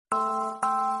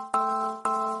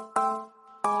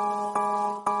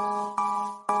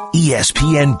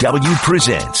ESPNW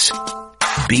presents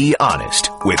Be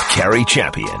Honest with Cari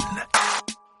Champion.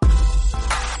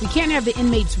 We can't have the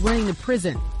inmates running the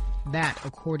prison. That,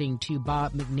 according to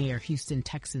Bob McNair, Houston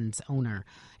Texans owner,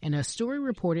 in a story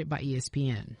reported by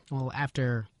ESPN. Well,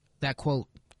 after that quote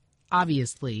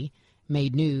obviously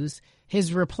made news,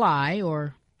 his reply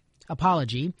or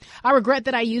apology: "I regret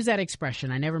that I used that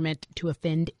expression. I never meant to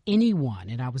offend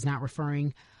anyone, and I was not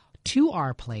referring to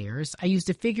our players. I used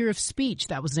a figure of speech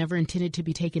that was never intended to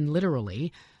be taken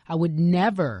literally. I would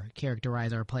never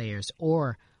characterize our players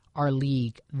or our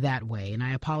league that way, and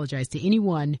I apologize to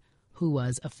anyone who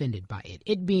was offended by it."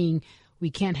 It being,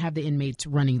 we can't have the inmates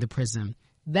running the prison.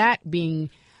 That being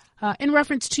in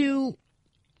reference to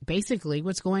basically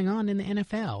what's going on in the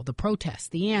NFL, the protests,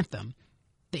 the anthem.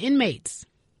 The inmates,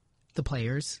 the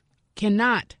players,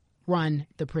 cannot run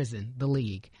the prison, the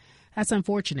league. That's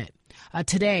unfortunate.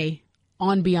 Today,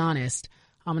 on Be Honest,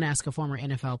 I'm going to ask a former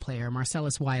NFL player,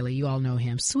 Marcellus Wiley. You all know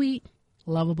him. Sweet,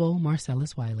 lovable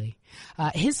Marcellus Wiley.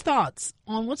 His thoughts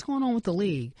on what's going on with the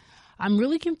league. I'm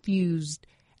really confused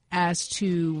as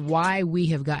to why we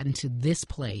have gotten to this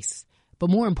place. But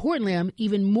more importantly, I'm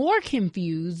even more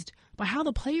confused by how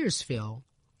the players feel.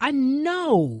 I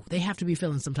know they have to be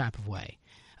feeling some type of way.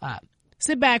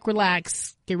 Sit back,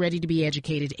 relax, get ready to be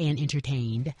educated and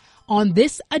entertained on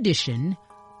this edition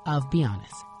of Be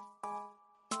Honest.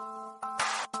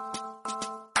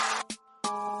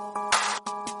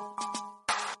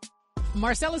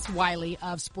 Marcellus Wiley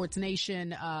of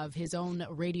SportsNation, of his own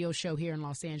radio show here in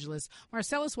Los Angeles.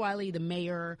 Marcellus Wiley, the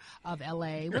mayor of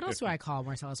L.A. What else do I call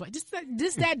Marcellus Wiley? Just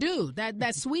that dude,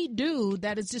 that sweet dude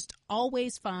that is just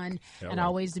always fun and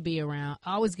always to be around.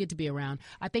 Always good to be around.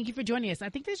 I thank you for joining us. I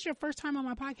think this is your first time on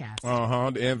my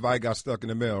podcast. The invite got stuck in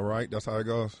the mail, right? That's how it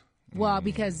goes? Well,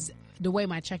 because the way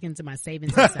my check-ins and my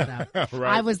savings are set up, right.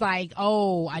 I was like,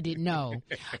 oh, I didn't know.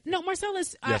 No,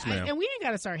 Marcellus, yes, ma'am. And we ain't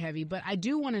got to start heavy, but I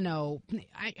do want to know,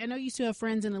 I know you still have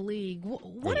friends in the league.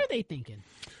 What are they thinking?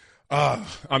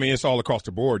 It's all across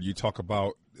the board. You talk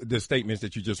about the statements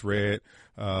that you just read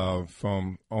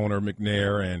from owner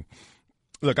McNair. And,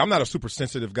 look, I'm not a super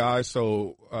sensitive guy,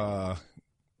 so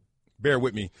bear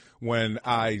with me when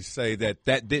I say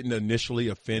that didn't initially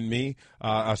offend me.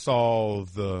 I saw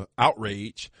the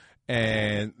outrage,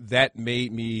 and that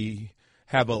made me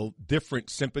have a different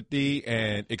sympathy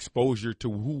and exposure to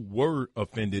who were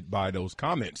offended by those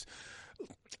comments.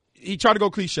 He tried to go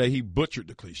cliche. He butchered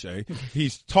the cliche.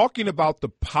 He's talking about the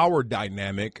power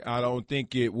dynamic. I don't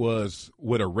think it was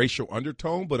with a racial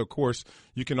undertone, but, of course,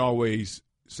 you can always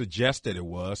suggest that it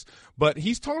was. But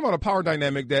he's talking about a power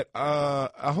dynamic that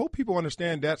I hope people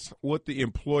understand that's what the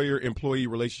employer-employee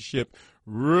relationship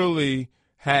really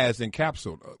has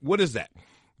encapsulated. What is that?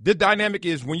 The dynamic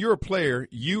is when you're a player,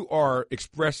 you are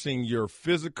expressing your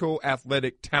physical,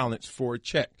 athletic talents for a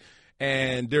check.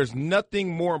 And there's nothing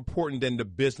more important than the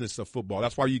business of football.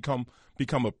 That's why you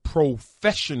become a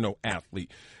professional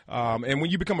athlete. And when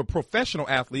you become a professional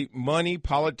athlete, money,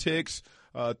 politics,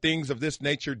 things of this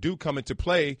nature do come into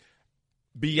play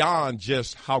beyond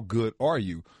just how good are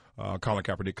you. Colin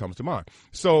Kaepernick comes to mind.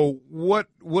 So what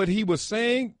he was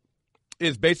saying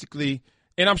is basically,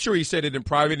 and I'm sure he said it in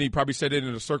private, and he probably said it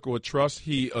in a circle of trust,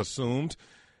 he assumed,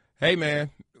 hey, man,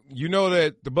 you know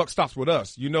that the buck stops with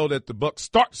us. You know that the buck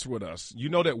starts with us. You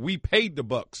know that we paid the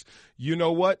bucks. You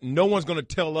know what? No one's going to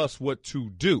tell us what to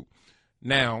do.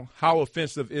 Now, how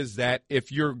offensive is that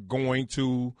if you're going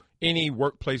to any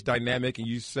workplace dynamic and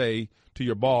you say to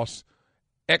your boss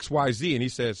XYZ and he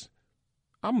says,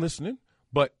 I'm listening,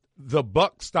 but the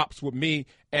buck stops with me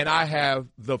and I have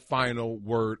the final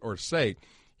word or say.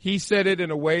 He said it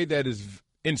in a way that is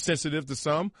insensitive to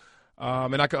some,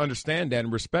 and I can understand that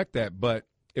and respect that. But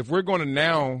if we're going to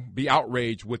now be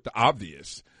outraged with the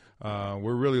obvious,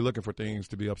 we're really looking for things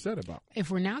to be upset about. If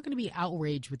we're now going to be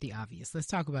outraged with the obvious, let's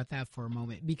talk about that for a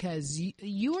moment, because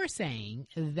you are saying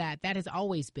that has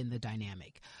always been the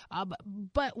dynamic.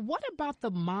 But what about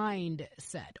the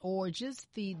mindset or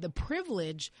just the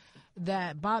privilege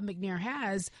that Bob McNair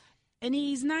has, and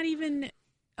he's not even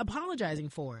apologizing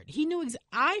for it? He knew.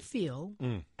 I feel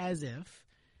as if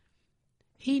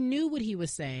he knew what he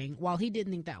was saying. While he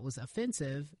didn't think that was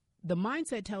offensive, the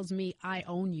mindset tells me I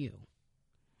own you.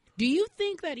 Do you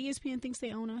think that ESPN thinks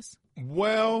they own us?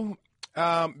 Well,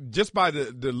 just by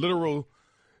the literal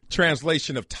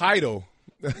translation of title,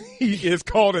 he is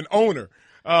called an owner.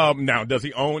 Now, does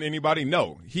he own anybody?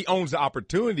 No. He owns the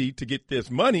opportunity to get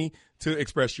this money to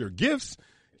express your gifts.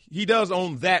 He does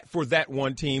own that for that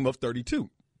one team of 32.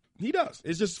 He does.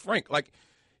 It's just frank. Like,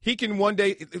 he can one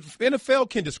day – NFL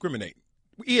can discriminate.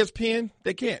 ESPN,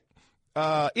 they can't.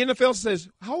 NFL says,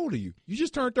 how old are you? You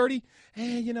just turned 30?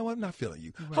 You know what? I'm not feeling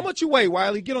you. Right. How much you weigh,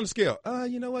 Wiley? Get on the scale.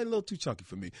 You know what? A little too chunky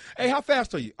for me. Hey, how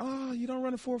fast are you? You don't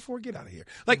run a 4.4. Get out of here.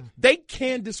 Like, they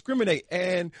can discriminate.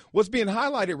 And what's being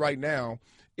highlighted right now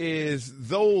is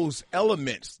those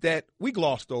elements that we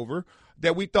glossed over,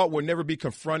 that we thought would never be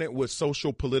confronted with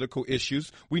social political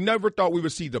issues. We never thought we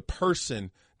would see the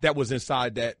person that was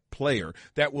inside that player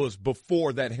that was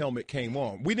before that helmet came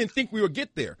on. We didn't think we would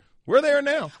get there. We're there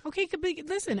now. Okay,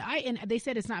 listen. And they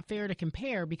said it's not fair to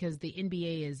compare because the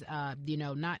NBA is,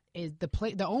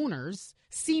 the owners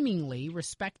seemingly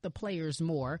respect the players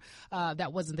more.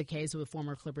 That wasn't the case with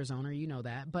former Clippers owner, you know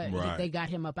that, but right. They got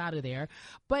him up out of there.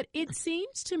 But it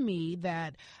seems to me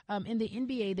that in the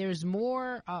NBA there's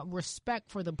more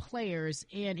respect for the players,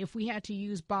 and if we had to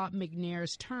use Bob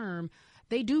McNair's term,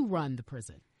 they do run the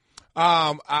prison.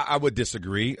 I would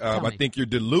disagree. I think you're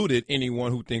deluded.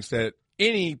 Anyone who thinks that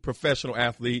any professional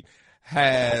athlete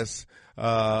has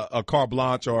a carte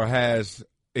blanche or has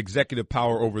executive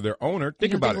power over their owner.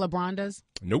 Think about it. LeBron does?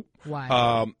 Nope.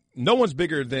 Why? No one's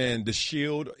bigger than the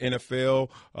Shield, NFL,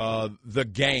 the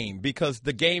game, because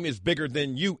the game is bigger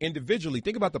than you individually.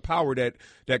 Think about the power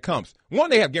that comes. One,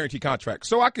 they have guaranteed contracts.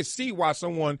 So I could see why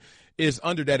someone is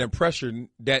under that impression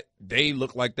that they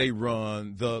look like they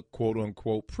run the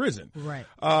quote-unquote prison. Right.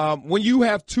 When you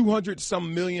have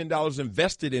 $200-some million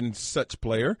invested in such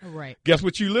player, right. Guess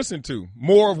what you listen to?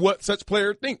 More of what such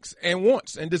player thinks and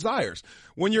wants and desires.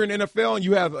 When you're in NFL and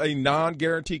you have a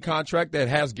non-guaranteed contract that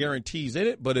has guarantees in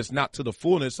it, but it's not to the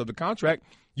fullness of the contract,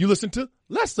 you listen to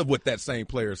less of what that same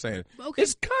player is saying. Okay.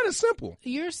 It's kind of simple.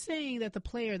 You're saying that the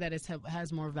player that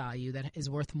has more value, that is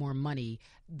worth more money,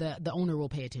 the owner will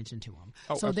pay attention to him.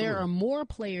 Oh, so absolutely. there are more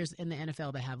players in the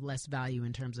NFL that have less value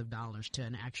in terms of dollars to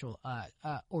an actual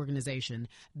organization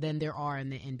than there are in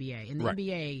the NBA. In the right.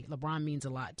 NBA, LeBron means a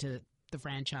lot to the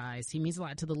franchise. He means a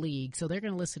lot to the league, so they're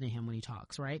going to listen to him when he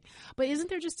talks, right? But isn't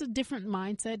there just a different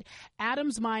mindset?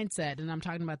 Adam's mindset, and I'm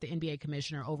talking about the NBA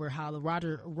commissioner, over how the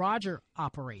Roger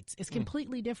operates, is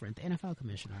completely different, the NFL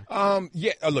commissioner.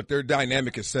 Look, their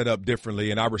dynamic is set up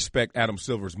differently, and I respect Adam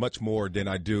Silver's much more than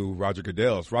I do Roger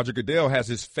Goodell's. Roger Goodell has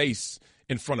his face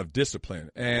in front of discipline.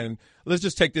 And let's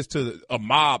just take this to a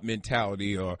mob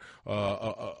mentality or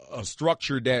a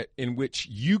structure that in which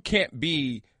you can't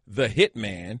be the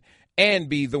hitman and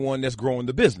be the one that's growing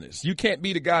the business. You can't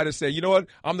be the guy that say, you know what,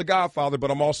 I'm the godfather,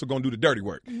 but I'm also going to do the dirty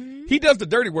work. Mm-hmm. He does the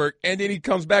dirty work, and then he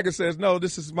comes back and says, no,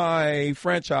 this is my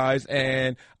franchise,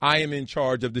 and I am in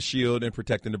charge of the shield and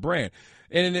protecting the brand.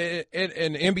 And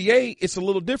in NBA, it's a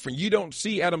little different. You don't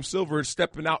see Adam Silver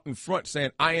stepping out in front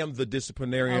saying, I am the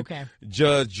disciplinarian,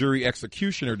 judge, jury,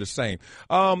 executioner, the same.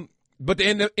 But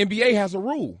the NBA has a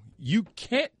rule. You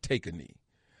can't take a knee.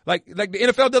 Like the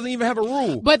NFL doesn't even have a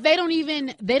rule. But they don't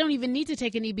even need to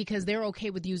take a knee because they're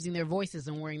okay with using their voices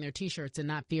and wearing their T-shirts and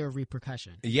not fear of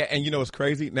repercussion. Yeah, and you know what's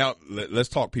crazy? Now, let's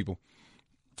talk, people.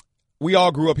 We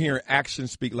all grew up hearing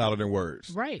actions speak louder than words.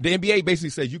 Right. The NBA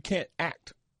basically says you can't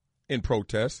act in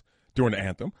protest during the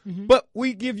anthem, but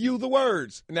we give you the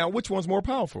words. Now, which one's more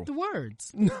powerful? The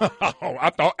words. No,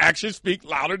 I thought actions speak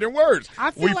louder than words.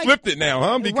 We flipped it now,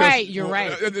 huh? Because, right, you're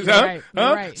right. You're right.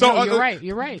 You're right. So, no,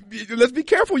 you're right. Let's be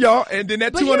careful, y'all. And then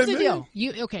that 200 million.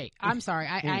 Here's the deal. I'm sorry.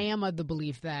 I am of the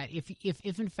belief that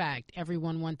if in fact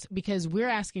everyone wants, because we're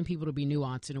asking people to be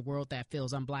nuanced in a world that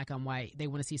feels I'm black, I'm white. They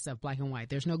want to see stuff black and white.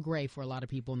 There's no gray for a lot of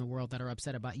people in the world that are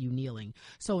upset about you kneeling.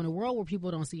 So in a world where people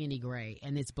don't see any gray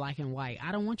and it's black and white,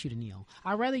 I don't want you to kneel.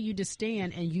 I'd rather you just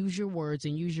stand and use your words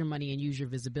and use your money and use your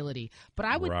visibility. But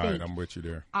I would think, I'm with you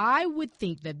there. I would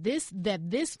think that this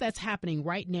that's happening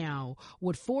right now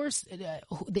would force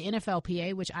the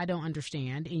NFLPA, which I don't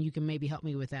understand, and you can maybe help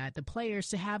me with that, the players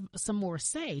to have some more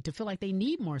say, to feel like they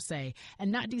need more say,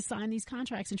 and not sign these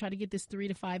contracts and try to get this 3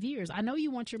 to 5 years. I know you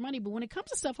want your money, but when it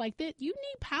comes to stuff like that, you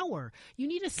need power. You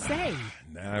need a say.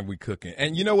 Nah, we cooking.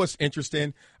 And you know what's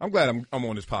interesting? I'm glad I'm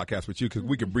on this podcast with you because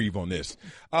we can breathe on this.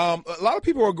 A lot of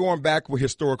people are going back with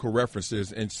historical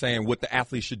references and saying what the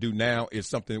athletes should do now is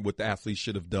something what the athletes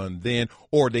should have done then,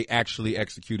 or they actually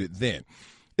executed then.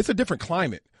 It's a different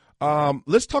climate.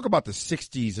 Let's talk about the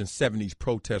 60s and 70s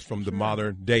protests from the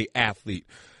modern day athlete.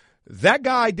 That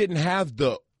guy didn't have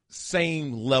the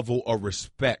same level of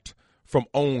respect from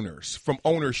owners, from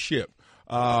ownership,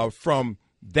 from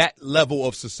that level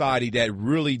of society that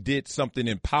really did something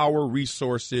in power,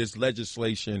 resources,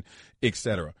 legislation,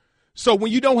 etc. So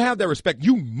when you don't have that respect,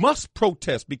 you must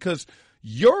protest because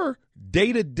your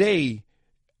day-to-day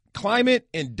climate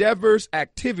endeavors,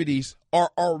 activities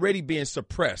are already being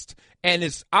suppressed. And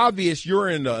it's obvious you're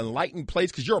in an enlightened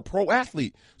place because you're a pro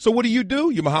athlete. So what do?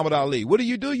 You're Muhammad Ali. What do?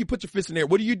 You put your fist in there.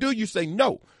 What do? You say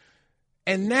no.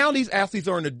 And now these athletes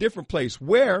are in a different place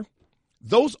where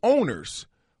those owners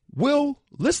will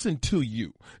listen to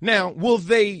you. Now, will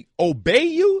they obey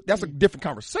you? That's a different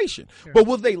conversation. Sure. But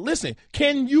will they listen?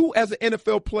 Can you, as an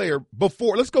NFL player,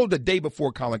 let's go the day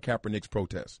before Colin Kaepernick's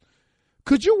protest,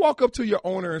 could you walk up to your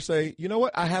owner and say, you know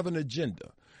what, I have an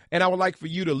agenda, and I would like for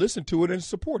you to listen to it and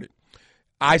support it?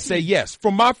 I say yes.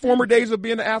 From my former days of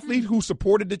being an athlete who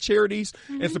supported the charities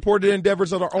and supported the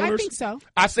endeavors of our owners, I think so.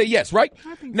 I say yes, right?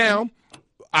 I think now, so.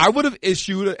 I would have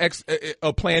issued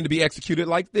a plan to be executed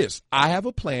like this. I have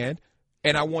a plan,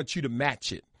 and I want you to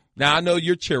match it. Now, I know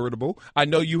you're charitable. I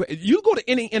know you go to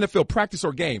any NFL practice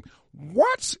or game,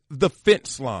 watch the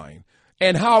fence line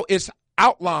and how it's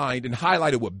outlined and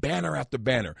highlighted with banner after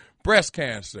banner. Breast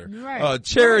cancer, right.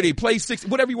 Charity, right. Play 6,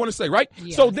 whatever you want to say, right?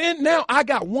 Yeah. So then now I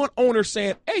got one owner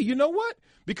saying, hey, you know what?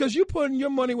 Because you're putting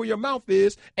your money where your mouth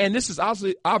is, and this is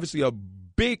obviously a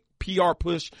big PR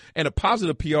push and a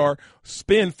positive PR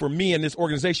spin for me and this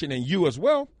organization and you as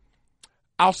well,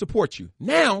 I'll support you.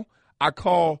 Now I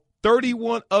call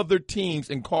 31 other teams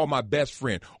and call my best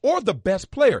friend or the best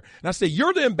player. And I say,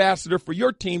 you're the ambassador for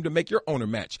your team to make your owner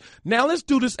match. Now let's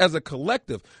do this as a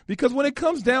collective, because when it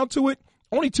comes down to it,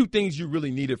 only two things you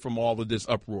really needed from all of this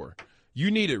uproar.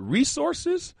 You needed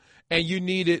resources and you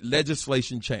needed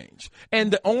legislation change.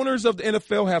 And the owners of the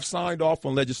NFL have signed off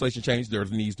on legislation change. There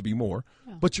needs to be more.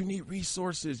 Yeah. But you need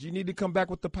resources. You need to come back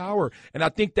with the power. And I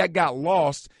think that got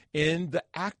lost in the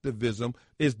activism,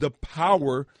 is the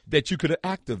power that you could have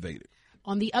activated.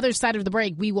 On the other side of the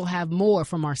break, we will have more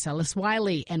from Marcellus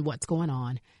Wiley and what's going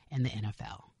on in the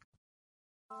NFL.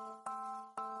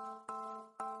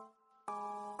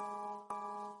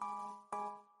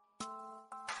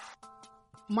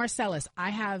 Marcellus, I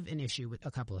have an issue with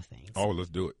a couple of things. Oh, let's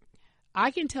do it.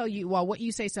 I can tell you, while what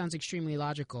you say sounds extremely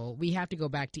logical, we have to go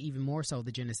back to even more so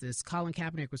the genesis. Colin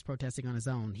Kaepernick was protesting on his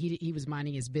own. He was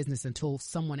minding his business until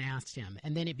someone asked him,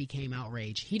 and then it became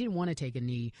outrage. He didn't want to take a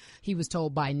knee. He was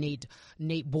told by Nate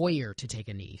Boyer to take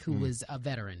a knee, who was a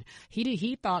veteran.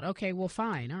 He thought, okay, well,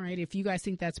 fine. All right, if you guys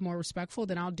think that's more respectful,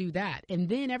 then I'll do that. And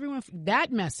then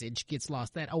that message gets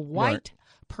lost, that a white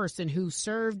person who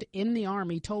served in the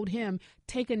Army told him,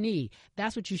 take a knee.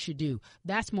 That's what you should do.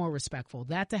 That's more respectful.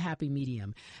 That's a happy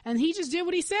medium. And he just did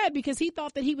what he said because he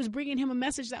thought that he was bringing him a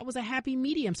message that was a happy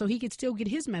medium so he could still get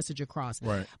his message across.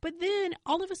 Right. But then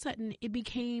all of a sudden it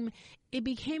became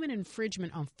an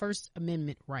infringement on First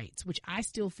Amendment rights, which I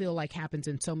still feel like happens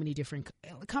in so many different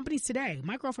companies today.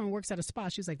 My girlfriend works at a spa.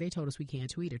 She was like, they told us we can't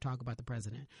tweet or talk about the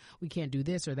president. We can't do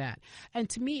this or that. And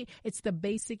to me, it's the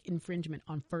basic infringement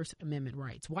on First Amendment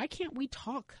rights. Why can't we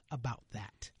talk about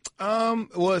that? When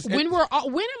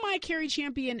am I Cari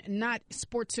Champion, not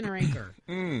SportsCenter anchor?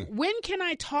 When can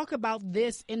I talk about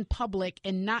this in public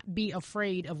and not be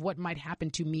afraid of what might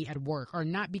happen to me at work or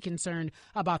not be concerned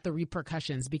about the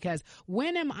repercussions? Because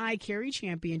when am I Cari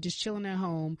Champion, just chilling at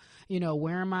home,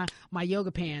 wearing my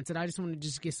yoga pants, and I just want to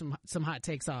just get some hot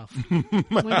takes off? When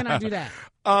can I do that?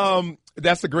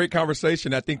 That's a great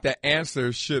conversation. I think that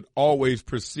answer should always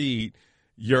precede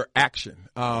your action.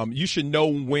 You should know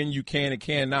when you can and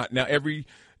cannot. Now, every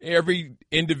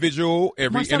individual,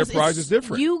 Marcellus, enterprise is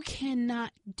different. You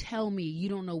cannot tell me you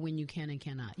don't know when you can and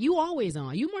cannot. You always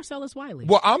on. You Marcellus Wiley.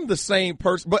 Well, I'm the same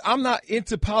person, but I'm not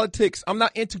into politics. I'm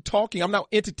not into talking. I'm not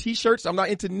into T-shirts. I'm not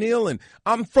into kneeling.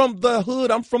 I'm from the hood.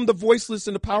 I'm from the voiceless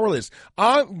and the powerless.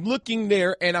 I'm looking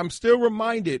there, and I'm still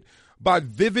reminded by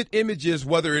vivid images,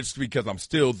 whether it's because I'm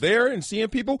still there and seeing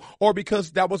people or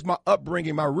because that was my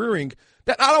upbringing, my rearing,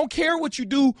 that I don't care what you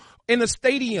do in a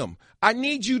stadium. I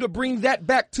need you to bring that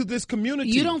back to this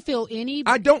community. You don't feel any...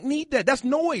 I don't need that. That's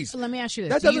noise. Let me ask you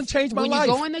this. That doesn't change my life. When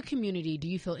you go in the community, do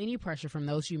you feel any pressure from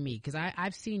those you meet? Because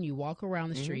I've seen you walk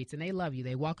around the streets, and they love you.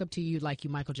 They walk up to you like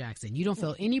you Michael Jackson. You don't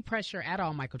feel any pressure at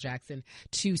all, Michael Jackson,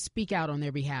 to speak out on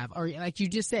their behalf. Or like you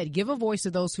just said, give a voice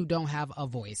to those who don't have a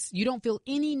voice. You don't feel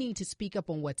any need to speak up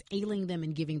on what's ailing them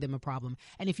and giving them a problem.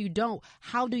 And if you don't,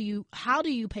 how do you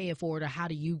pay it forward, or how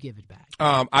do you give it back?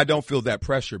 I don't feel that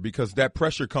pressure, because that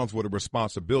pressure comes with a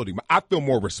responsibility. I feel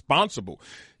more responsible.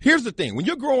 Here's the thing. When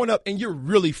you're growing up and you're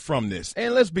really from this,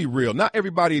 and let's be real, not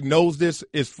everybody knows this,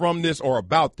 is from this, or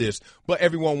about this, but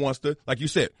everyone wants to, like you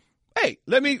said, hey,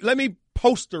 let me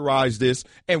posterize this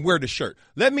and wear the shirt.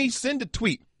 Let me send a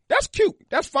tweet. That's cute.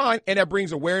 That's fine. And that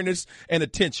brings awareness and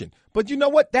attention. But you know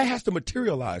what? That has to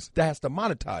materialize. That has to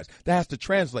monetize. That has to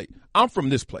translate. I'm from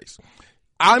this place.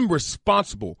 I'm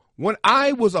responsible. When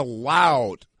I was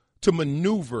allowed to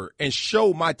maneuver and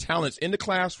show my talents in the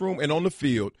classroom and on the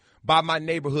field by my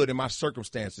neighborhood and my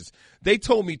circumstances, they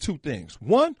told me two things.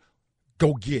 One,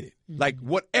 go get it. Like,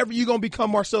 whatever you're going to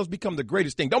become, Marcellus, become the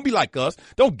greatest thing. Don't be like us.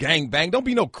 Don't gang bang. Don't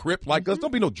be no crip like us.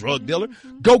 Don't be no drug dealer.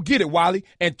 Go get it, Wiley.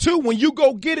 And 2, when you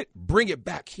go get it, bring it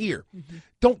back here.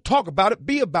 Don't talk about it.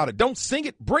 Be about it. Don't sing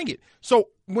it. Bring it. So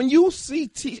when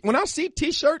I see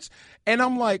T-shirts and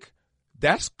I'm like,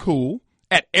 that's cool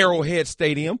at Arrowhead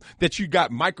Stadium that you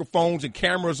got microphones and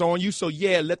cameras on you. So,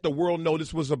 yeah, let the world know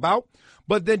this was about.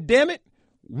 But then, damn it,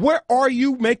 where are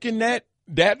you making that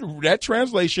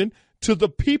translation to the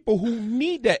people who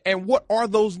need that, and what are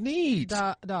those needs?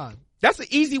 Dog. That's the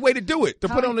easy way to do it,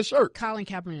 put on the shirt. Colin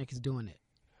Kaepernick is doing it.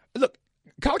 Look,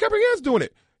 Colin Kaepernick is doing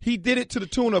it. He did it to the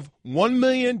tune of $1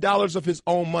 million of his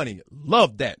own money.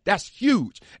 Love that. That's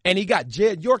huge. And he got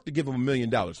Jed York to give him $1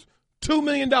 million. $2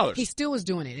 million. He still is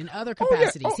doing it in other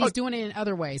capacities. He's doing it in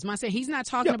other ways. He's not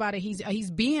talking about it.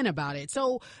 He's being about it.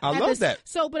 So I love that.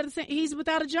 So, but he's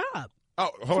without a job. Oh,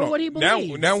 hold on. What he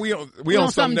believes. Now we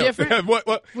on something different.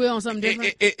 What? We on something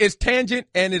different. It's tangent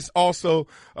and it's also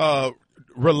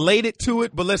related to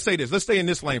it. But let's say this. Let's stay in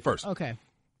this lane first. Okay.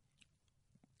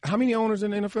 How many owners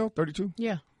in the NFL? 32.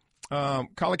 Yeah. Colin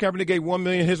Kaepernick gave $1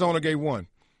 million. His owner gave $1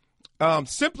 million.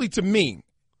 Simply to me,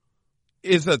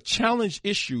 is a challenge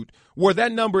issued where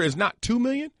that number is not 2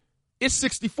 million. It's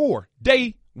 64.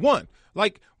 Day one.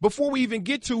 Like, before we even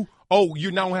get to,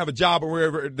 you now have a job or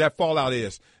wherever that fallout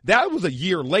is. That was a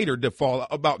year later, the fallout,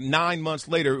 about 9 months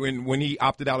later when he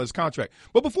opted out of his contract.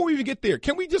 But before we even get there,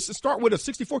 can we just start with a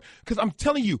 64? Because I'm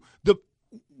telling you,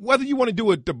 whether you want to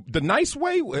do it the nice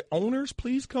way, owners,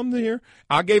 please come here.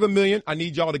 I gave $1 million. I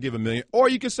need y'all to give $1 million. Or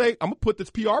you can say, I'm going to put this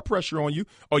PR pressure on you,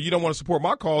 or you don't want to support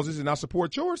my causes and I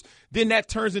support yours. Then that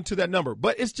turns into that number.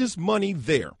 But it's just money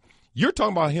there. You're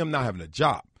talking about him not having a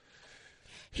job.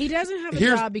 He doesn't have a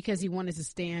job because he wanted to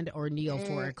stand or kneel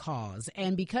for a cause.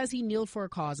 And because he kneeled for a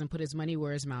cause and put his money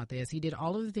where his mouth is, he did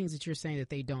all of the things that you're saying that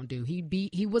they don't do.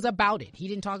 He was about it. He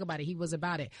didn't talk about it. He was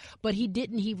about it. But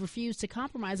he refused to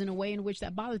compromise in a way in which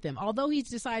that bothered them. Although he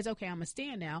decides, okay, I'm going to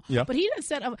stand now. Yeah. But he didn't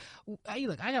set up.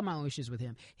 Look, I got my own issues with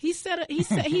him. He set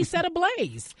a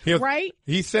blaze, right?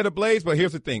 He set a blaze, but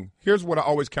here's the thing. Here's what I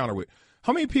always counter with.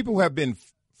 How many people have been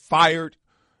fired,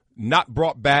 not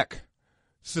brought back,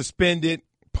 suspended,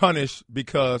 punished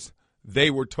because they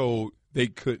were told they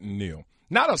couldn't kneel?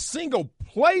 Not a single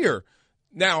player.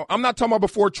 Now, I'm not talking about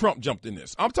before Trump jumped in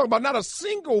this. I'm talking about not a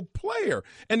single player.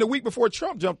 And the week before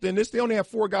Trump jumped in this, they only had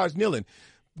 4 guys kneeling.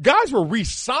 Guys were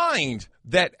re-signed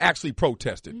that actually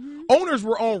protested. Mm-hmm. Owners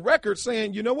were on record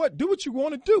saying, you know what, do what you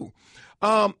want to do.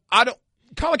 Colin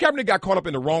Kaepernick got caught up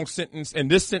in the wrong sentence,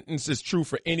 and this sentence is true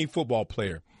for any football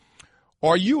player.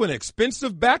 Are you an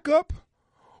expensive backup?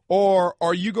 Or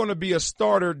are you going to be a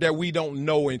starter that we don't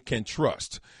know and can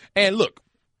trust? And look,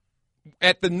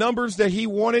 at the numbers that he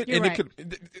wanted, if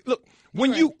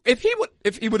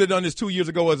he would have done this 2 years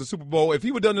ago as a Super Bowl, if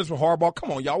he would have done this for Harbaugh,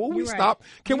 come on, y'all, will we stop?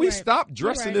 Can we stop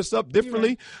dressing this up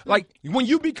differently? Like, when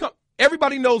you become,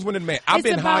 everybody knows when it's man. I've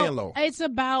been high and low. It's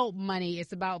about money.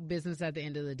 It's about business at the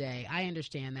end of the day. I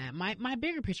understand that. My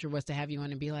bigger picture was to have you on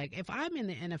and be like, if I'm in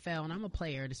the NFL and I'm a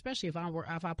player, and especially if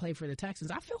I play for the Texans,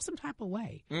 I feel some type of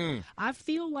way. I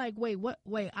feel like, wait,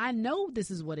 I know this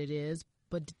is what it is,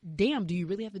 but damn, do you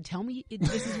really have to tell me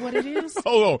this is what it is?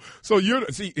 So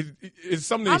it's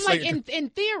something I'm like, in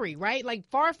theory, right? Like,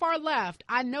 far left,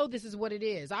 I know this is what it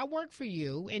is. I work for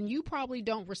you, and you probably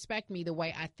don't respect me the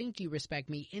way I think you respect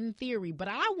me in theory, but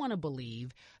I want to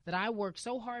believe that I work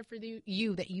so hard for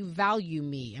you that you value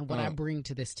me and what I bring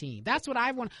to this team. That's what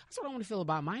I want. That's what I want to feel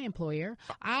about my employer.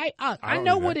 I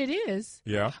know what it is,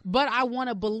 but I want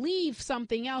to believe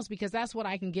something else because that's what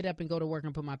I can get up and go to work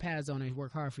and put my pads on and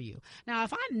work hard for you. Now,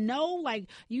 if I know, like,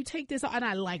 you take this and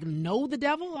I, like, know the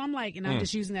devil, I'm like, and I'm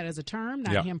just using that as a term,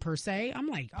 not him per se. I'm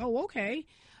like, okay.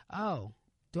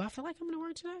 Do I feel like I'm going to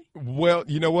work today? Well,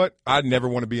 you know what? I never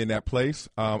want to be in that place.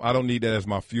 I don't need that as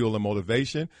my fuel and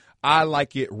motivation. I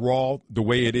like it raw, the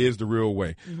way it is, the real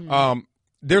way. Mm-hmm.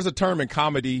 There's a term in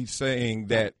comedy saying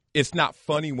that it's not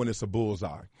funny when it's a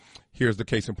bullseye. Here's the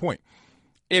case in point.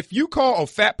 If you call a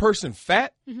fat person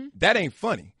fat, that ain't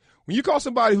funny. When you call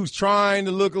somebody who's trying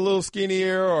to look a little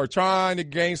skinnier or trying to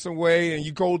gain some weight and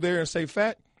you go there and say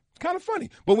fat, it's kind of funny.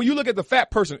 But when you look at the fat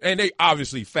person, and they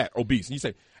obviously fat, obese, and you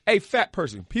say, hey, fat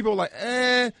person, people are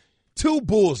like, too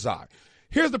bullseye.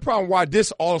 Here's the problem why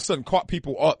this all of a sudden caught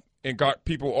people up and got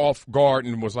people off guard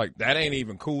and was like, that ain't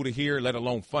even cool to hear, let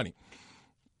alone funny.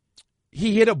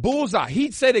 He hit a bullseye. He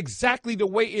said exactly the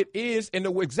way it is and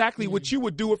exactly what you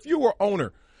would do if you were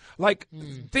owner. Like,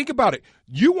 think about it.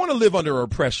 You want to live under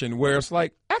oppression where it's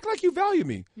like, act like you value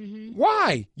me.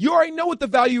 Why? You already know what the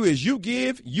value is. You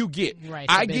give, you get. Right,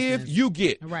 I give, you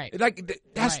get. Right. Like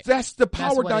that's the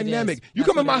power dynamic. You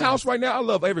come in my house right now, I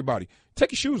love everybody.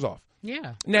 Take your shoes off.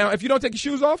 Yeah. Now, if you don't take your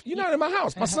shoes off, you're not in my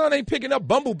house. My son ain't picking up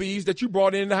bumblebees that you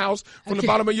brought in the house from the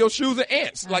bottom of your shoes and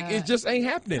ants. Like, it just ain't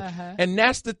happening. And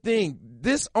that's the thing.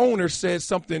 This owner says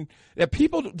something that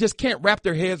people just can't wrap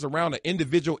their heads around, an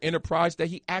individual enterprise, that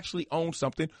he actually owns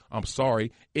something. I'm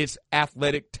sorry. It's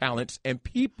athletic talents and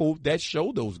people that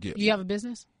show those gifts. You have a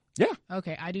business? Yeah.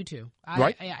 Okay, I do too.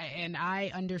 Right. And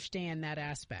I understand that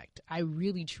aspect. I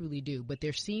really, truly do. But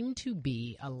there seemed to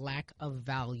be a lack of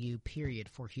value, period,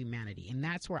 for humanity. And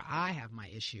that's where I have my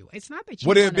issue. It's not that you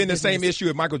would it have been the same issue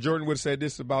if Michael Jordan would have said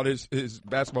this about his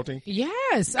basketball team?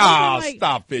 Yes.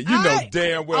 Stop it. You know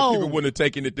damn well people wouldn't have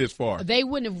taken it this far. They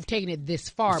wouldn't have taken it this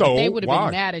far, So, but they would have why?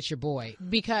 been mad at your boy.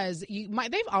 Because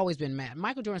they've always been mad.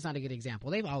 Michael Jordan's not a good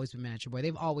example. They've always been mad at your boy.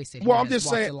 They've always said he hasn't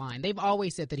walked the line. They've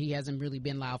always said that he hasn't really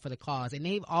been loud for the cause. And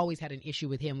they've always had an issue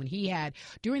with him when he had,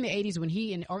 during the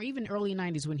 80s or even early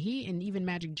 90s, when he and even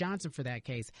Magic Johnson, for that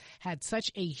case, had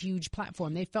such a huge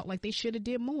platform, they felt like they should have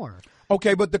did more.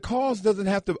 Okay, but the cause doesn't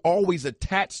have to always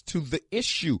attach to the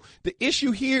issue. The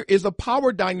issue here is a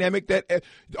power dynamic that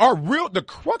the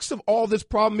crux of all this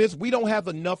problem is we don't have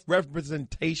enough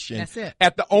representation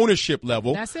at the ownership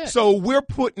level. That's it. So we're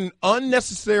putting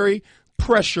unnecessary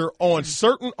pressure on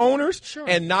certain owners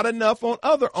and not enough on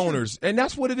other owners. And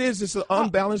that's what it is. It's an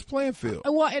unbalanced playing field.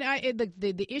 Well, and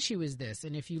the issue is this,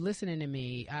 and if you're listening to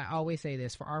me, I always say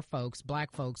this, for our folks,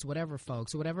 black folks, whatever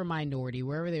minority,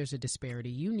 wherever there's a disparity,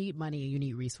 you need money and you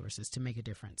need resources to make a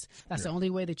difference. That's the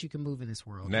only way that you can move in this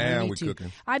world. Now we're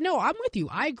cooking. I know, I'm with you.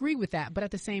 I agree with that. But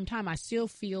at the same time, I still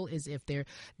feel as if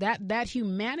that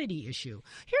humanity issue.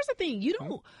 Here's the thing. You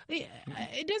don't,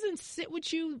 it doesn't sit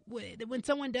with you when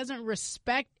someone doesn't respect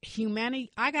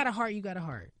humanity. I got a heart, you got a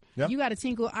heart. Yep. You got a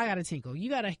tinkle, I got a tinkle. You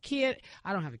got a kid,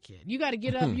 I don't have a kid. You got to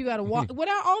get up, you got to walk. What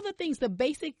are all the things, the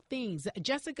basic things?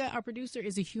 Jessica, our producer,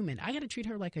 is a human. I got to treat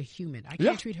her like a human. I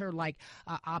can't treat her like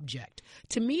an object.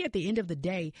 To me, at the end of the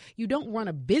day, you don't run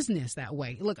a business that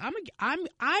way. Look, I'm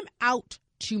out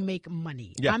to make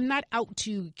money. Yeah. I'm not out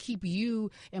to keep you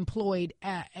employed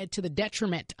to the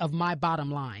detriment of my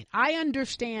bottom line. I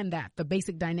understand that, the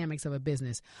basic dynamics of a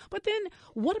business. But then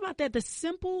what about that? The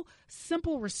simple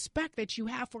respect that you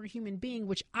have for a human being,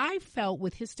 which I felt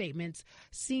with his statements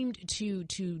seemed to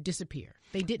disappear.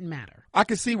 They didn't matter. I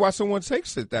can see why someone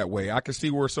takes it that way. I can see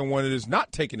where someone is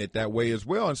not taking it that way as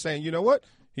well and saying, you know what?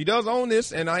 He does own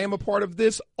this, and I am a part of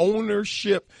this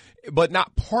ownership, but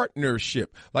not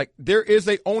partnership. Like, there is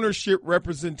a ownership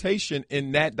representation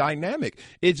in that dynamic.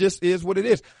 It just is what it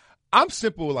is. I'm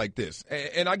simple like this,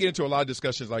 and I get into a lot of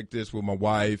discussions like this with my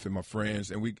wife and my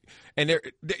friends, and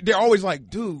they're always like,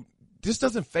 dude, this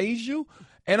doesn't faze you?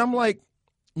 And I'm like,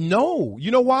 no.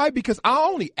 You know why? Because I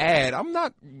only add. I'm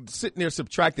not sitting there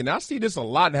subtracting. I see this a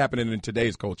lot happening in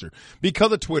today's culture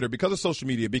because of Twitter, because of social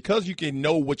media, because you can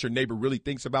know what your neighbor really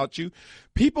thinks about you.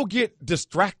 People get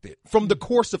distracted from the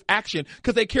course of action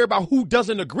because they care about who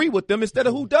doesn't agree with them instead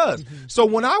of who does. So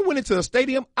when I went into a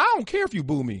stadium, I don't care if you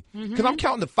boo me because I'm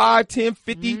counting the 5, 10,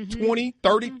 50, 20,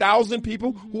 30,000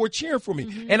 people who are cheering for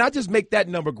me. And I just make that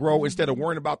number grow instead of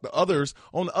worrying about the others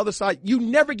on the other side. You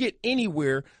never get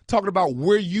anywhere talking about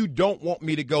where you don't want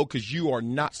me to go because you are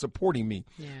not supporting me.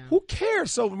 Yeah. Who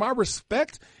cares? So my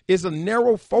respect is a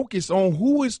narrow focus on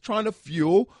who is trying to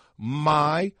fuel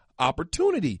my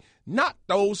opportunity, not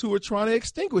those who are trying to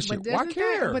extinguish it. Why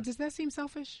care? But does that seem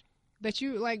selfish? That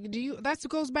you that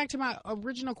goes back to my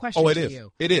original question to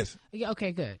you. Oh, it is.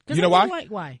 Okay, good. You know why?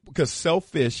 Why? Because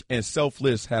selfish and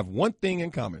selfless have one thing in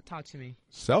common. Talk to me.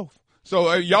 Self.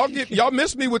 So y'all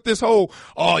miss me with this whole,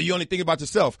 you only think about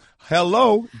yourself.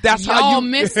 Hello. That's how you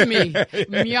miss me.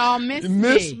 Y'all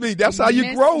miss me. That's how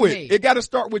you grow it. It got to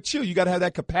start with you. You got to have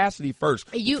that capacity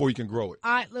first before you can grow it.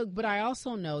 But I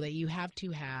also know that you have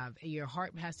to have, your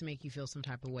heart has to make you feel some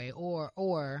type of way,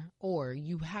 or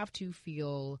you have to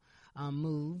feel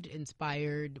moved,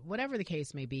 inspired, whatever the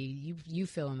case may be, you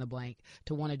fill in the blank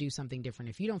to want to do something different.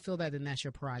 If you don't feel that, then that's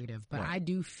your prerogative. But right. I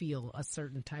do feel a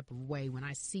certain type of way when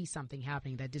I see something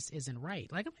happening that just isn't right.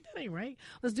 Like, I'm like, that ain't right.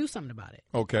 Let's do something about it.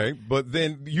 Okay, but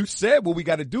then you said what we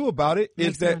got to do about it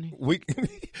is that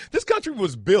this country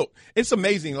was built. It's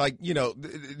amazing, like,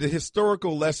 the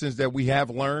historical lessons that we have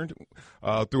learned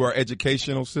through our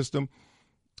educational system.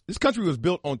 This country was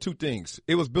built on two things.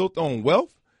 It was built on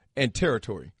wealth and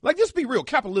territory. Like, just be real,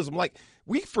 capitalism. Like,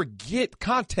 we forget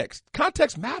context.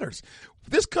 Context matters.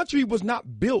 This country was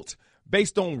not built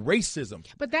based on racism.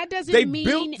 But that doesn't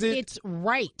mean it's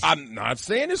right. I'm not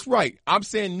saying it's right. I'm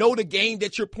saying know the game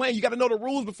that you're playing. You got to know the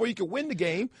rules before you can win the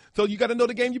game. So you got to know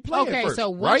the game you're playing first. Okay, so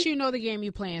once you know the game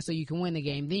you're playing so you can win the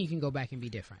game, then you can go back and be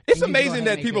different. It's amazing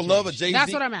that people love a Jay-Z.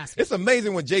 That's what I'm asking. It's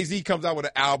amazing when Jay-Z comes out with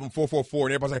an album, 444,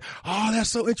 and everybody's like, oh, that's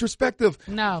so introspective.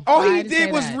 No. All he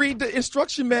did was read the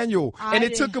instruction manual, and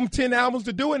it took him 10 albums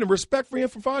to do it, and respect for him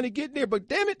for finally getting there. But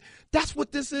damn it, that's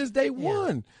what this is day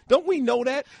one. Don't we know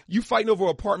that? You fighting over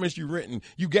apartments you renting.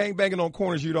 You gangbanging on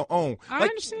corners you don't own. I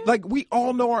understand. Like, we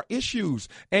all know our issues,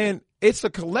 and it's a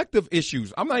collective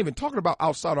issues. I'm not even talking about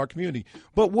outside our community.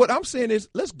 But what I'm saying is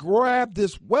let's grab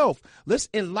this wealth. Let's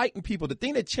enlighten people. The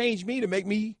thing that changed me to make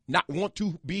me not want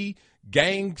to be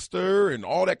gangster and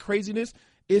all that craziness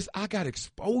is I got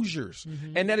exposures.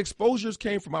 Mm-hmm. And that exposures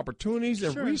came from opportunities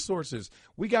and resources.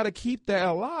 We got to keep that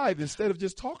alive instead of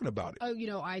just talking about it.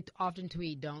 I often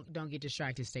tweet, don't get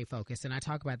distracted, stay focused. And I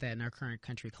talk about that in our current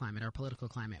country climate, our political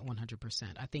climate, 100%.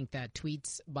 I think that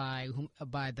tweets by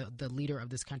the leader of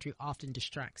this country often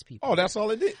distracts people. Oh, that's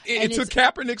all it did. It took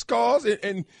Kaepernick's cause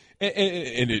and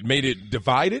it made it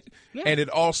divided. Yeah. And it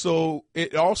also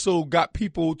got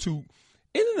people to.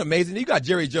 Isn't it amazing? You got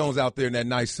Jerry Jones out there in that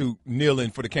nice suit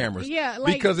kneeling for the cameras. Yeah,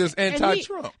 because it's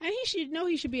anti-Trump. And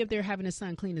he should be up there having his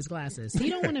son clean his glasses. He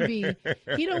don't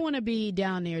want to be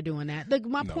down there doing that. Look,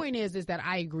 my point is that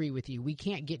I agree with you. We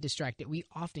can't get distracted. We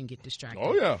often get distracted.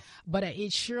 Oh yeah. But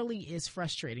it surely is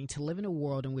frustrating to live in a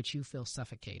world in which you feel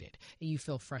suffocated and you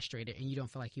feel frustrated and you don't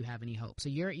feel like you have any hope. So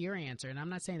your answer, and I'm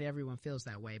not saying that everyone feels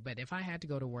that way, but if I had to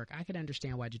go to work, I could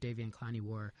understand why Jadeveon Clowney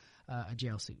wore a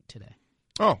jail suit today.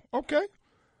 Oh, okay.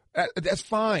 That's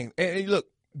fine. And look,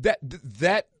 that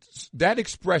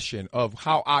expression of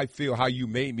how I feel, how you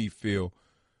made me feel,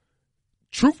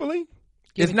 truthfully,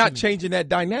 is not changing that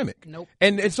dynamic. Nope.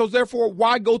 And so therefore,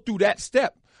 why go through that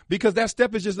step? Because that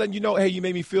step is just letting you know, hey, you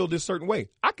made me feel this certain way.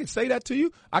 I can say that to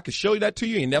you. I can show you that to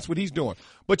you, and that's what he's doing.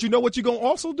 But you know what you're going to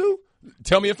also do?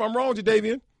 Tell me if I'm wrong,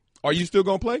 Jadeveon. Are you still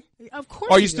going to play? Of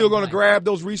course. Are you still going to grab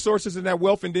those resources and that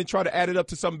wealth and then try to add it up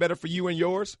to something better for you and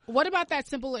yours? What about that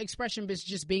simple expression,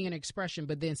 just being an expression,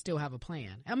 but then still have a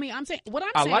plan? I mean, I'm saying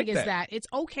that it's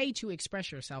okay to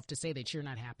express yourself to say that you're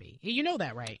not happy. You know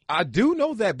that, right? I do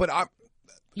know that, but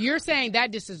you're saying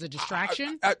that this is a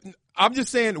distraction? I'm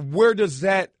just saying, where does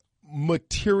that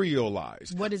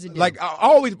materialize? What does it do? Like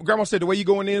Grandma said, the way you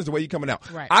going in is the way you coming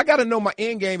out. Right. I got to know my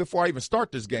end game before I even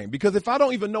start this game, because if I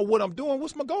don't even know what I'm doing,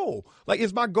 what's my goal? Like,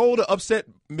 is my goal to upset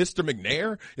Mr.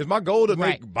 McNair? Is my goal to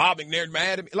make Bob McNair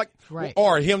mad at me? Like,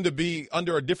 or him to be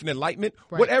under a different enlightenment?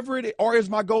 Right. Whatever it is, or is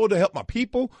my goal to help my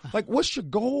people? Like, what's your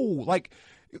goal? Like,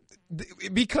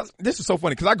 because this is so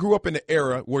funny, because I grew up in an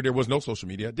era where there was no social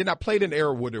media. Then I played in an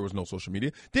era where there was no social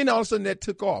media. Then all of a sudden that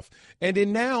took off. And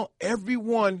then now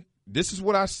everyone, this is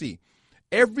what I see.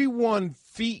 Their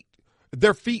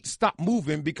feet stop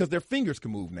moving because their fingers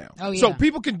can move now. Oh, yeah. So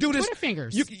people can do this. Twitter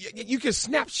fingers. You can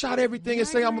snapshot everything and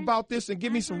say I'm about this and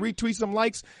give me some retweets, some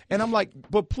likes. And I'm like,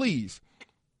 but please,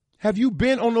 have you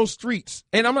been on those streets?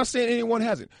 And I'm not saying anyone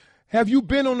hasn't. Have you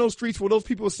been on those streets where those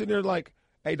people are sitting there like,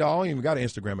 hey, dog, I don't even got an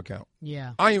Instagram account.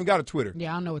 Yeah. I ain't even got a Twitter. Yeah,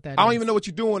 I don't know what that is. I don't even know what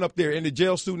you're doing up there in the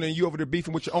jail suit and you over there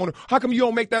beefing with your owner. How come you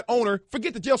don't make that owner,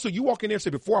 forget the jail suit, you walk in there and say,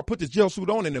 before I put this jail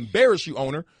suit on and embarrass you,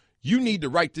 owner, you need to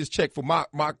write this check for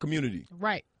my community.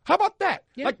 Right. How about that?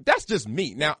 Yeah. Like, that's just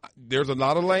me. Now, there's a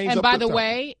lot of lanes. And by the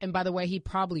way, he'd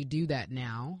probably do that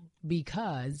now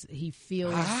because he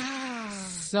feels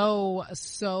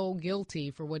so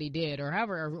guilty for what he did, or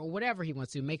whatever he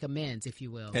wants to make amends, if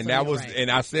you will. And so and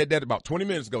I said that about 20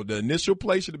 minutes ago. The initial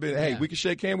play should have been, hey, we can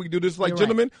shake hands, we can do this like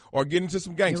gentlemen, or get into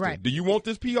some gangster. Right. Do you want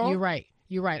this PR? You're right.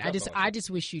 You're right. I just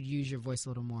wish you'd use your voice a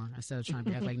little more instead of trying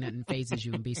to act like nothing phases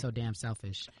you and be so damn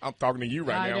selfish. I'm talking to you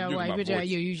right now. I'm using my voice.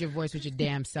 You use your voice with your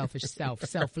damn selfish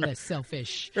selfless,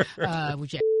 selfish,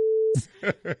 with your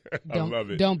I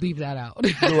love it. Don't beep that out.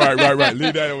 Right.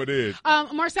 Leave that over there.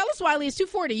 Marcellus Wiley is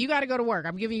 2:40. You got to go to work.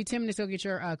 I'm giving you 10 minutes to go get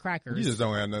your crackers. You just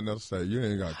don't have nothing else to say. You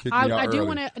ain't got to kick me out early.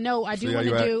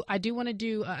 I do want to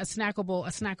do a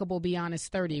snackable Be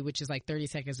Honest 30, which is like 30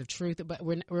 seconds of truth, but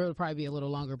we'll probably be a little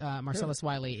longer. Marcellus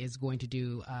Wiley is going to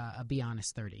do a Be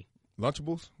Honest 30.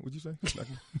 Lunchables, would you say?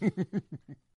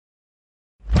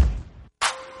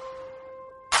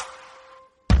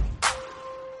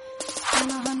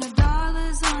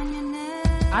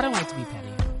 I don't like to be petty.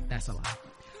 That's a lie.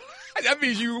 That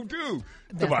means you do.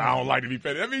 I don't like to be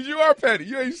petty. That means you are petty.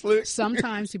 You ain't slick.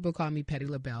 Sometimes people call me Petty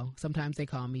LaBelle. Sometimes they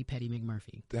call me Petty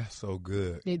McMurphy. That's so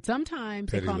good. Sometimes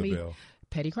Petty they call LaBelle. me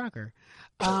Petty Crocker.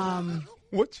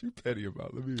 What you petty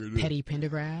about? Let me hear this. Petty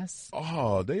Pendergrass.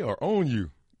 Oh, they are on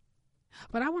you.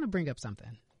 But I want to bring up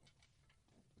something.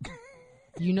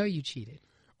 You know you cheated.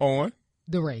 On?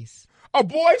 The race. Oh,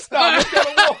 boy, stop.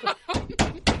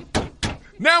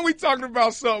 Now we talking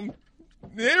about something.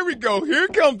 There we go. Here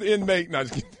comes the inmate. No,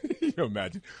 just kidding. You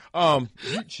imagine.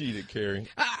 You cheated, Cari.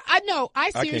 I know.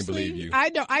 I seriously. I can't believe you. I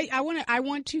know. I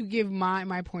want to give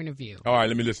my point of view. All right,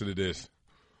 let me listen to this.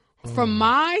 From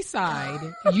my side,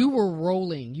 you were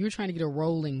rolling. You were trying to get a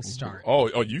rolling start.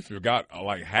 Oh, you forgot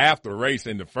like half the race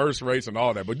in the first race and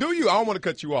all that. But do you? I don't want to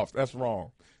cut you off. That's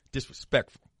wrong.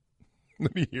 Disrespectful.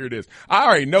 Let me hear this. I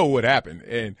already know what happened,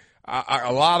 and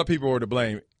a lot of people were to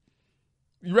blame.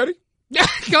 You ready?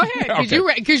 Go ahead, because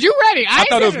okay. you're ready. I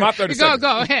thought it was my 30 seconds.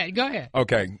 Go ahead.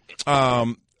 Okay.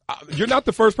 You're not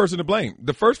the first person to blame.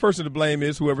 The first person to blame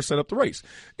is whoever set up the race.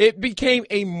 It became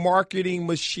a marketing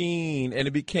machine, and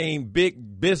it became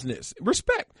big business.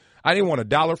 Respect. I didn't want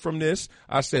 $1 from this.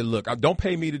 I said, look, don't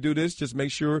pay me to do this. Just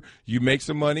make sure you make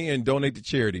some money and donate to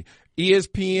charity.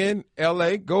 ESPN,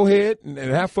 LA, go ahead and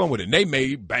have fun with it. And they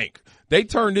made bank. They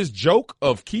turned this joke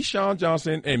of Keyshawn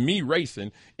Johnson and me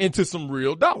racing into some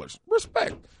real dollars.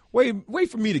 Respect. Wait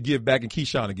for me to give back and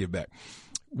Keyshawn to give back.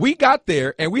 We got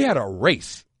there, and we had a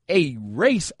race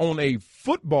on a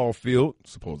football field,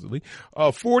 supposedly,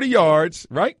 40 yards,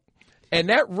 right? And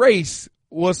that race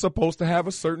was supposed to have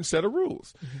a certain set of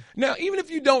rules. Mm-hmm. Now, even if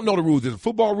you don't know the rules, there's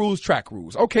football rules, track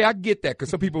rules. Okay, I get that because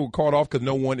some people were caught off because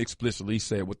no one explicitly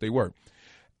said what they were.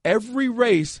 Every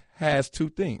race has two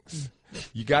things.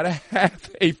 You got to have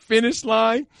a finish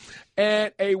line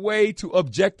and a way to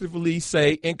objectively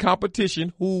say in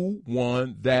competition who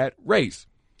won that race.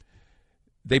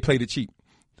 They played it cheap.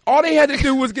 All they had to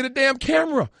do was get a damn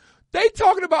camera. They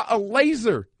talking about a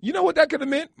laser. You know what that could have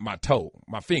meant? My toe,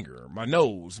 my finger, my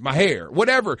nose, my hair,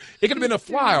 whatever. It could have been a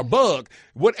fly, a bug.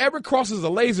 Whatever crosses a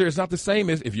laser is not the same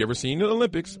as, if you ever seen the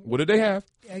Olympics, what do they have?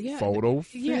 Photo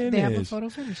finish. Yeah, they have a photo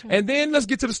finish. Yeah. And then let's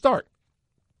get to the start.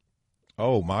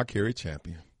 Oh, my Cari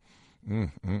Champion.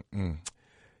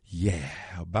 Yeah,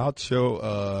 about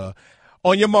your,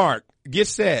 on your mark, get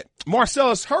set.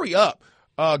 Marcellus, hurry up.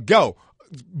 Go.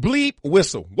 Bleep,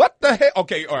 whistle. What the heck?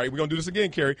 Okay, all right, we're going to do this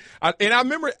again, Cari. And I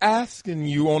remember asking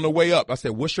you on the way up, I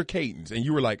said, what's your cadence? And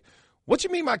you were like, what you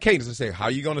mean by cadence? I said, how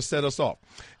are you going to set us off?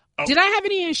 Did I have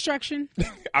any instruction?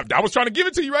 I was trying to give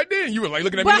it to you right then. You were like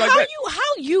looking at me like that. How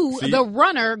you, see? The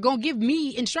runner, gonna give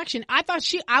me instruction? I thought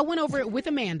I went over it with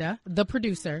Amanda, the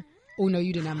producer. Oh, no,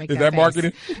 you did not make that. Is that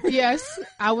marketing? Yes.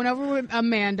 I went over with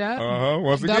Amanda,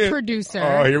 once again. the producer.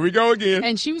 Oh, here we go again.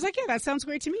 And she was like, yeah, that sounds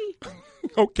great to me.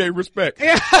 Okay, respect.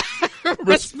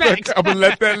 Respect. I'm going to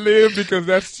let that live because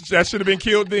that should have been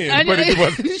killed then. But it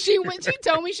wasn't. She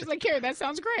told me, she's like, Cari, that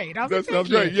sounds great. I was that sounds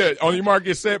great. Yeah. On your mark,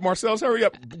 get set. Marcellus, hurry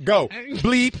up. Go.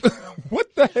 Bleep.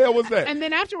 What the hell was that? And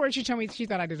then afterwards, she told me she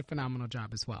thought I did a phenomenal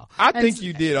job as well. I think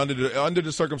you did under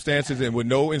the circumstances and with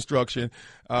no instruction.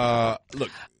 Look,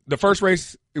 the first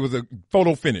race, it was a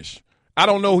photo finish. I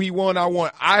don't know he won, I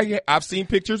won. I've seen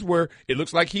pictures where it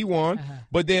looks like he won,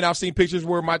 but then I've seen pictures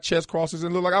where my chest crosses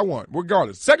and look like I won.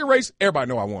 Regardless. Second race, everybody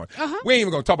know I won. We ain't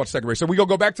even going to talk about the second race, so we're going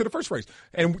to go back to the first race.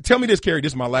 And tell me this, Cari,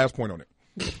 this is my last point on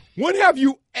it. When have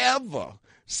you ever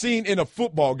seen in a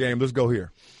football game, let's go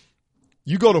here,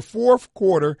 you go to fourth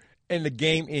quarter and the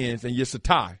game ends and it's a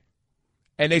tie.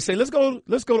 And they say, let's go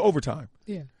to overtime.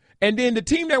 Yeah. And then the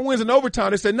team that wins in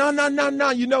overtime, they say, no,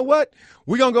 you know what?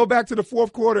 We're going to go back to the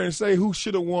fourth quarter and say who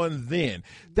should have won then.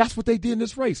 That's what they did in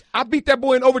this race. I beat that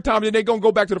boy in overtime, and then they're going to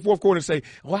go back to the fourth quarter and say,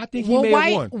 well, I think he may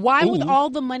have won. Why, with all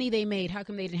the money they made, how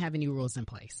come they didn't have any rules in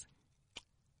place?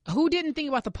 Who didn't think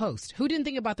about the post? Who didn't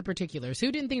think about the particulars?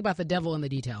 Who didn't think about the devil in the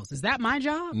details? Is that my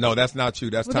job? No, that's not you.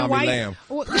 That's Tommy Lamb.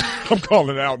 I'm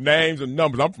calling out names and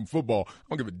numbers. I'm from football. I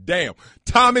don't give a damn.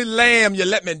 Tommy Lamb, you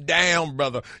let me down,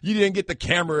 brother. You didn't get the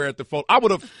camera at the photo.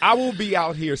 I will be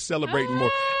out here celebrating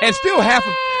more. And still half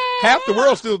the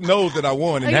world still knows that I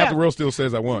won, and half the world still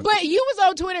says I won. But you was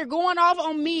on Twitter going off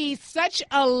on me, such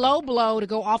a low blow to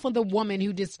go off on the woman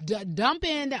who just dump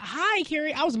in. Hi,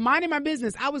 Cari. I was minding my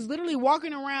business. I was literally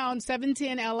walking around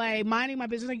 710 LA, minding my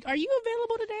business. Like, are you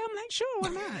available today? I'm like, sure, why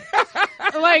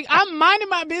not? Like, I'm minding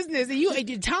my business. And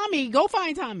you, Tommy, go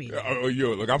find Tommy.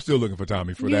 Look, I'm still looking for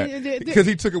Tommy for that. Because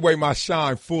he took away my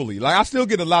shine fully. Like, I still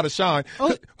get a lot of shine.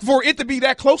 For it to be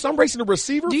that close, I'm racing a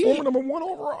receiver, former number 1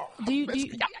 overall.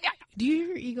 Do you hear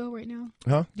your ego right now?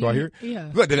 Huh? Do I hear it?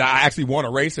 Yeah. Look, did I actually want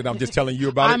to race it? I'm just telling you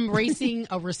about it. I'm racing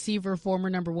a receiver, former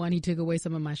number 1. He took away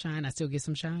some of my shine. I still get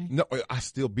some shine. No, I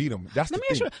still beat him. That's the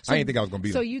thing. I didn't think I was going to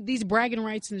beat him. So these bragging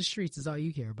rights in the streets is all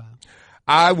you care about?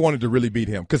 I wanted to really beat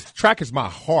him because track is my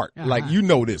heart. Like, you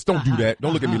know this. Don't do that.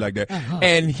 Don't look at me like that.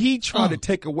 And he tried to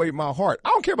take away my heart.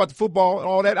 I don't care about the football and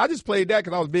all that. I just played that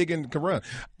because I was big in Run.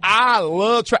 I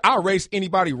love track. I'll race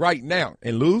anybody right now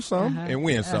and lose some and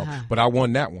win some. But I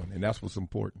won that one, and that's what's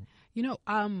important. You know,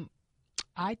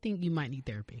 I think you might need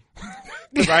therapy.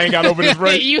 Because I ain't got over this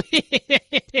race. You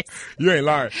ain't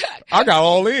lying. I got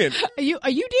all in. You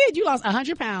did. You lost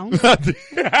 100 pounds.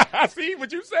 See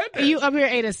what you said that. You up here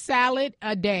ate a salad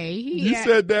a day. You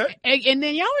said that. And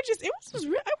then y'all were just, it was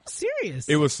serious.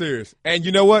 It was serious. And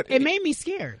you know what? It made me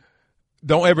scared.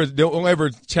 Don't ever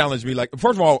challenge me. Like,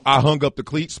 first of all, I hung up the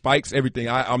cleats, spikes, everything.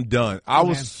 I'm done. I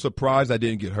was surprised I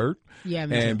didn't get hurt. Yeah,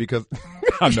 me and too. Because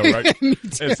I know, right? Me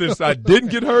too. And since I didn't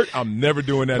get hurt, I'm never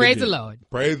doing that Praise again. the Lord.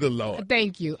 Praise the Lord.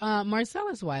 Thank you.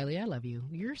 Marcellus Wiley, I love you.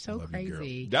 You're so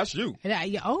crazy. You, that's you. Okay.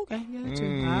 Yeah, that's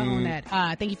true. I own that.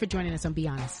 Thank you for joining us on Be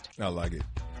Honest. I like it.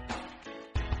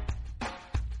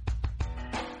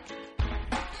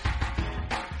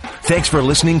 Thanks for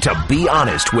listening to Be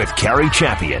Honest with Cari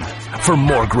Champion. For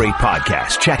more great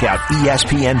podcasts, check out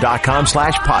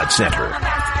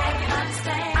ESPN.com/PodCenter.